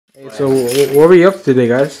Hey, so what are we up to today,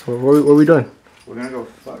 guys? What are we doing? We're gonna go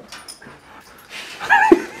fuck.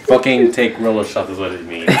 Fucking take Rilla shots is what it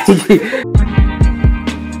means.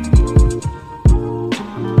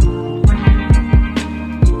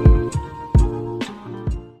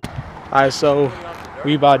 Alright, so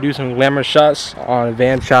we about to do some glamour shots on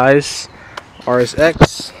Van Chai's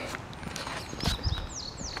RSX.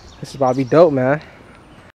 This is about to be dope, man.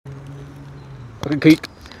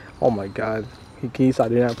 Oh my god. Can you stop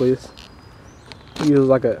doing that, please? He was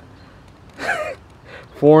like a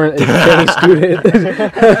foreign exchange student.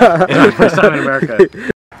 It's my first time in America.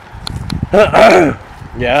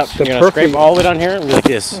 Yeah, you're gonna scrape all of it on here and be like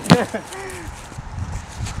this.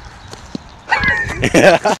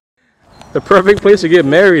 The perfect place to get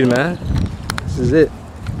married, man. This is it.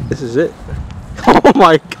 This is it. Oh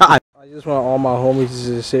my god. I just want all my homies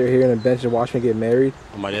to just sit here on a bench and watch me get married.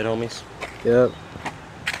 All my dead homies? Yep.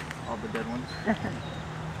 All the dead ones.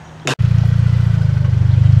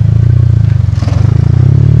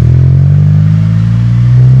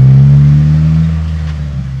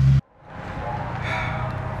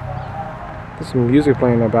 There's some music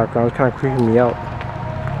playing in the background. It's kind of creeping me out.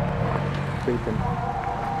 Creeping.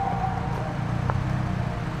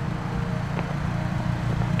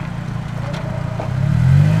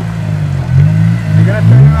 You're gonna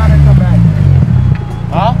turn around and come back.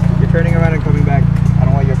 Huh? You're turning around and coming back. I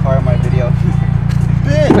don't want your car in my video.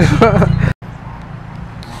 Bitch!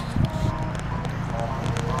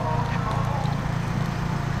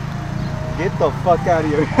 Get the fuck out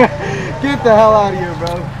of here. Get the hell out of here,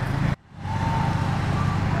 bro.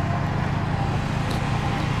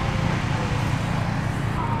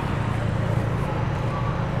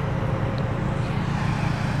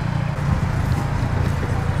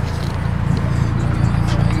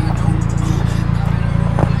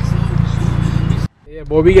 Yeah,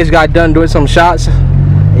 boy, we just got done doing some shots.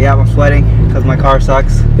 Yeah, I'm sweating because my car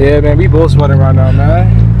sucks. Yeah, man, we both sweating right now,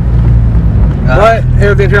 man. But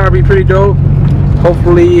everything turned out to be pretty dope.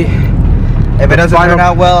 Hopefully, if it doesn't turn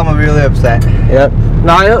out well, I'm really upset. Yep.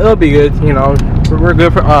 Nah, it'll be good. You know, we're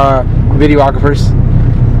good for videographers.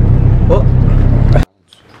 Oh.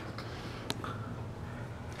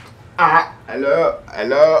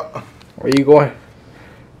 Hello. Where you going?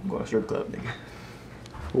 I'm going to strip club, nigga.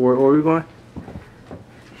 Where are we going?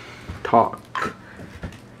 Talk.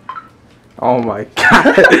 Oh my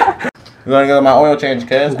god. You wanna get my oil change,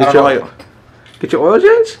 cuz? Get your oil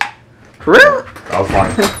change? For real? I was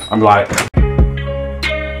fine. I'm like.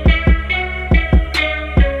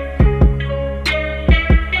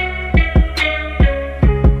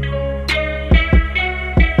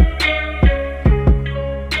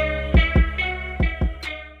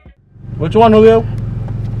 Which one, Julio?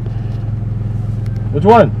 Which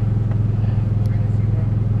one?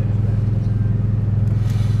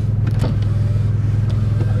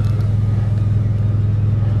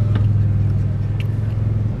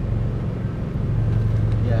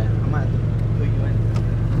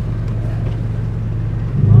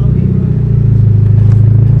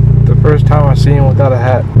 First time I seen him without a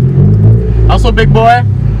hat. Also, big boy.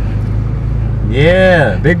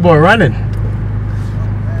 Yeah, big boy running.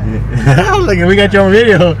 I was like, we got you on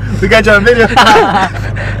video. We got you on video.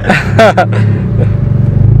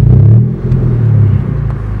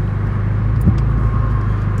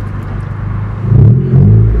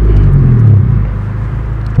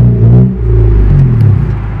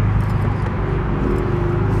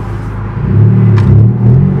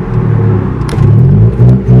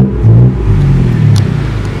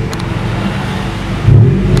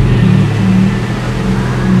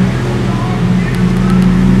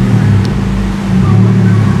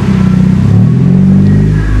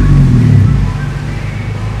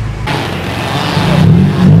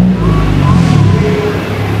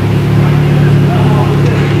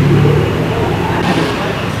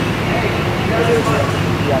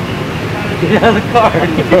 Get out of the car.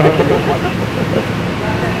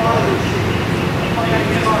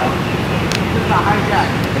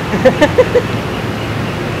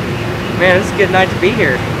 Man, this is a good night to be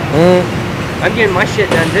here. I'm getting my shit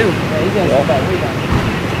done too.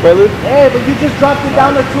 Prelude? Hey, but you just dropped it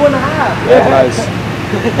down to 2.5. Yeah, nice.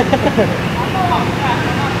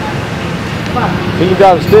 Can you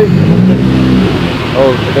drive a stick?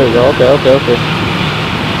 Oh, there you go. Okay.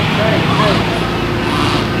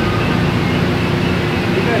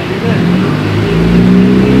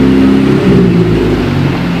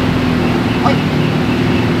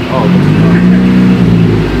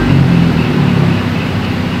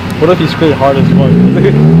 What if you scream hard as fuck?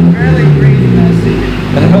 Barely breathing that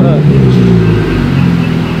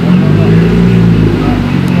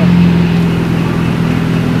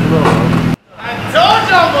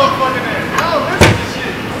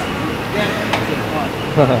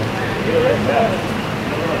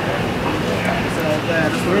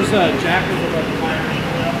Where's Jack?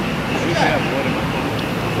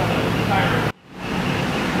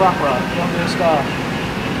 Rock from this car.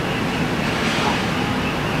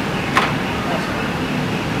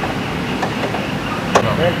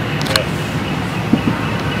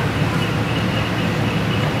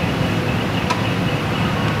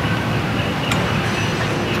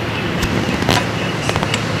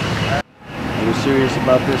 Are you serious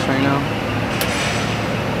about this right now?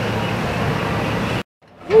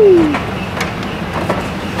 Woo!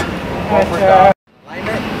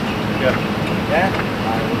 Alignment? Yeah. Yeah?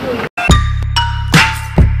 Alright, we'll do it.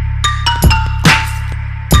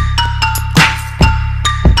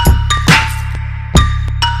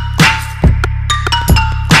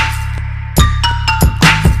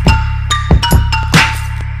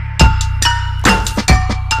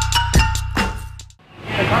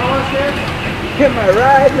 Hit my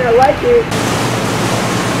ride, man, I like it.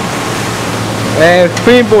 Man, it's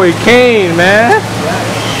Queen Boy Kane, man.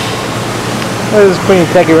 Look at this Queen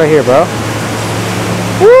Techie right here, bro.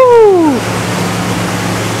 Woo!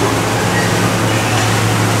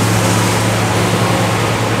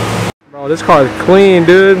 Bro, this car is clean,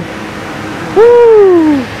 dude.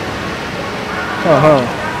 Woo!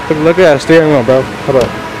 Look at that steering wheel, bro. Hold up.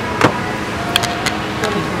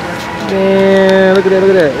 Man, look at that,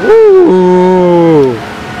 look at that. Woo!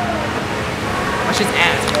 Watch his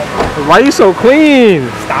ass. Why are you so clean?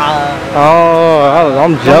 Stop. Oh,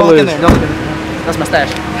 I'm jealous. Don't look in there. Don't look in there. That's my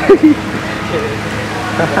stash.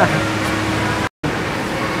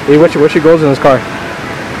 Hey, what your goals in this car?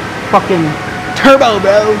 Fucking turbo,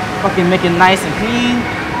 bro. Fucking make it nice and clean.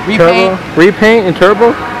 Repaint. Turbo? Repaint and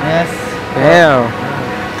turbo? Yes. Damn.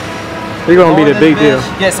 You're gonna be the big deal.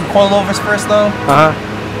 Get some coilovers first, though.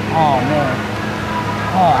 Oh man.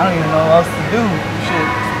 Oh, I don't even know what else to do. Shit.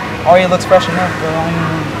 Already looks fresh enough, bro. I don't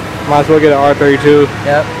even... Might as well get an R32.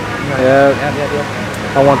 Yep. Yep.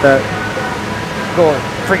 I want that. Going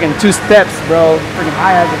freaking 2 steps, bro. Freaking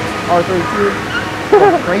high as an R32.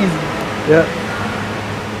 Crazy. Yep.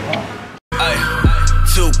 Ay,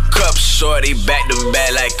 2 cups, shorty, back to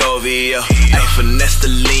back like OVO. I finesse the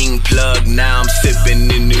lean plug, now I'm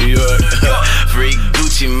sipping in New York. Free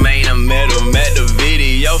Gucci, man, I met him at the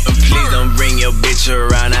video. And please don't bring your bitch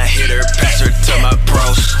around, I hit her, pass her to my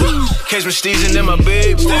pros. Catch me steezing in my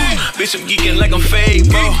big bro. Bitch, I'm geeking like I'm fake,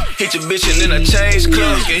 bro. Hit your bitch and then I change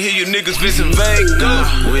clothes. Can hear you niggas missing vague, go.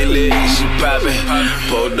 We lit, she poppin'.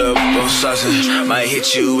 Pulled up on sausage. Might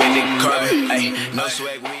hit you in the carpet. Ay, no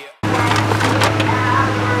swag, we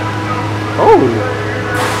Oh.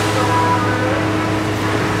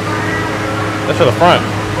 That's for the front.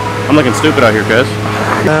 I'm looking stupid out here, cuz.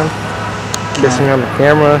 Kissing on the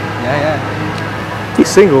camera. Yeah. He's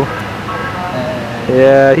single.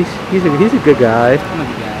 Yeah, he's a good guy. I'm a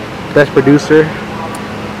good guy. Best producer.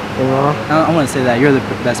 You know. I want to say that you're the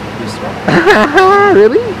best producer.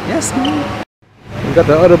 Really? Yes, man. We got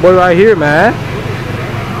the other boy right here, man.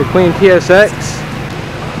 The Queen TSX.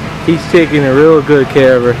 He's taking a real good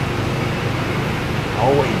care of her.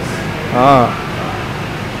 Always.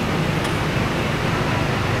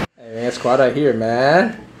 Hey man, squad right here,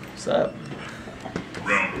 man. What's up?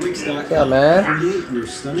 What's up, man?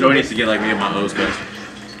 Joey needs to get like me and my O's, guys.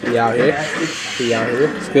 He out here. He out here.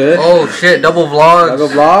 It's good. Oh shit! Double vlog.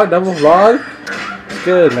 Double vlog. It's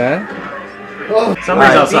good, man.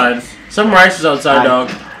 Somebody's outside. Some rice is outside, dog.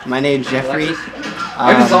 My name's Jeffrey.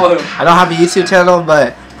 I don't have a YouTube channel,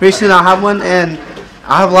 but pretty soon I'll have one, and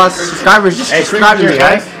I'll have lots of subscribers. Just subscribe to me,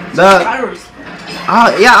 guys.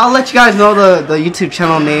 Yeah, I'll let you guys know the YouTube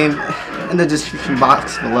channel name in the description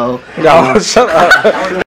box below. No, shut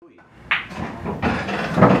up.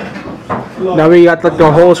 Now we got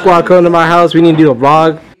the whole squad coming to my house. We need to do a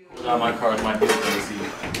vlog. My car is my AC.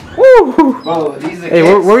 Woo! Bro, these are Hey,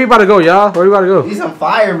 where we about to go, y'all? Where we about to go? These on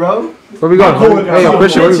fire, bro. Where we going? Hey,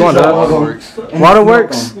 Christian, where we going, dog?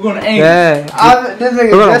 Waterworks? We're going to Yeah. We're We're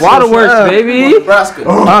going to Waterworks, baby. Nebraska.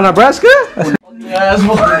 Oh, Nebraska? What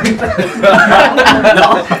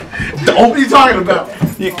are you talking about?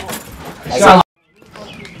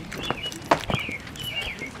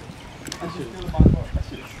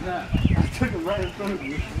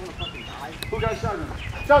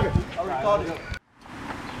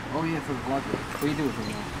 Oh yeah, for the vlog. What do you do with him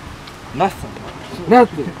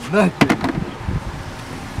Nothing.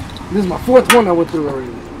 This is my 4th one I went through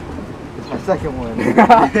already. It's my 2nd one.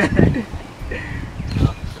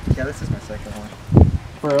 Yeah, this is my 2nd one.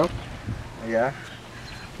 For real? Yeah.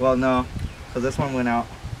 Well, no, because this one went out.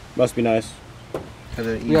 Must be nice.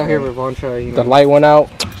 We out here with Von Try. The light went out.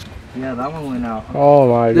 Yeah, that one went out. Oh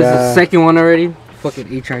my god. This is the 2nd one already. Fucking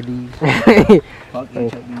HID. Fuck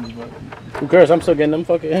HID, bro. Who cares? I'm still getting them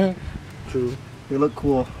fucking. True. They look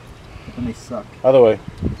cool, but then they suck. Other way.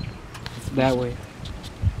 It's that way.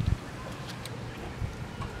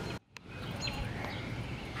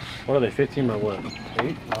 What are they? 15 by what?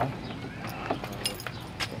 8? 9?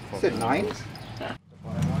 Is it 9?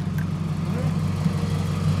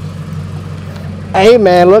 Hey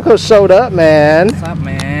man, look who showed up, man. What's up,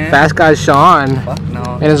 man? Fast guy Sean. Fuck no.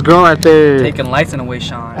 And his girl right there. Taking license away,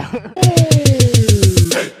 Sean.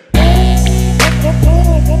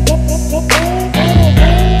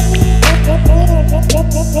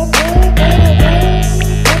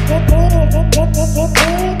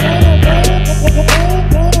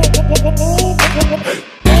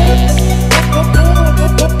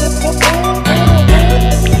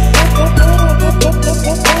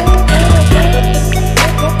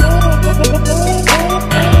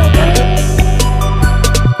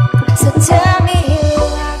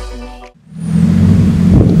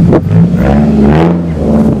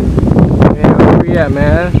 Yeah,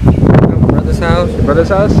 man. My brother's house. Your brother's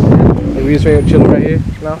house? Yeah. We just right here chilling right here.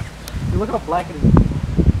 No? Dude, look how black it is.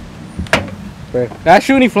 Where? Did I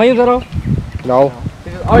shoot any flames at all? No.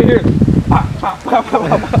 Oh, you hear it?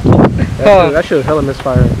 That shit was hella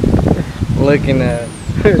misfiring. Looking at.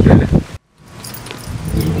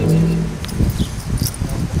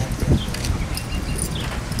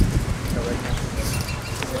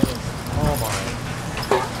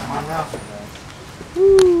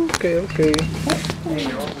 Okay.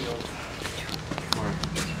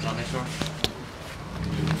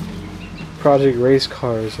 Project race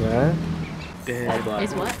cars, man.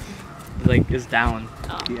 It's what? Like, it's down.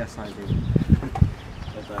 Oh. The SI version.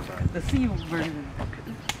 The C version.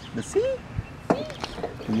 The C?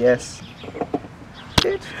 Yes.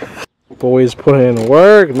 Boys putting in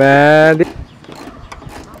work, man.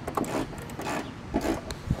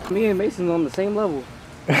 Me and Mason's on the same level.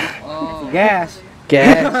 Gas.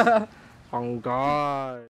 Gas. On God.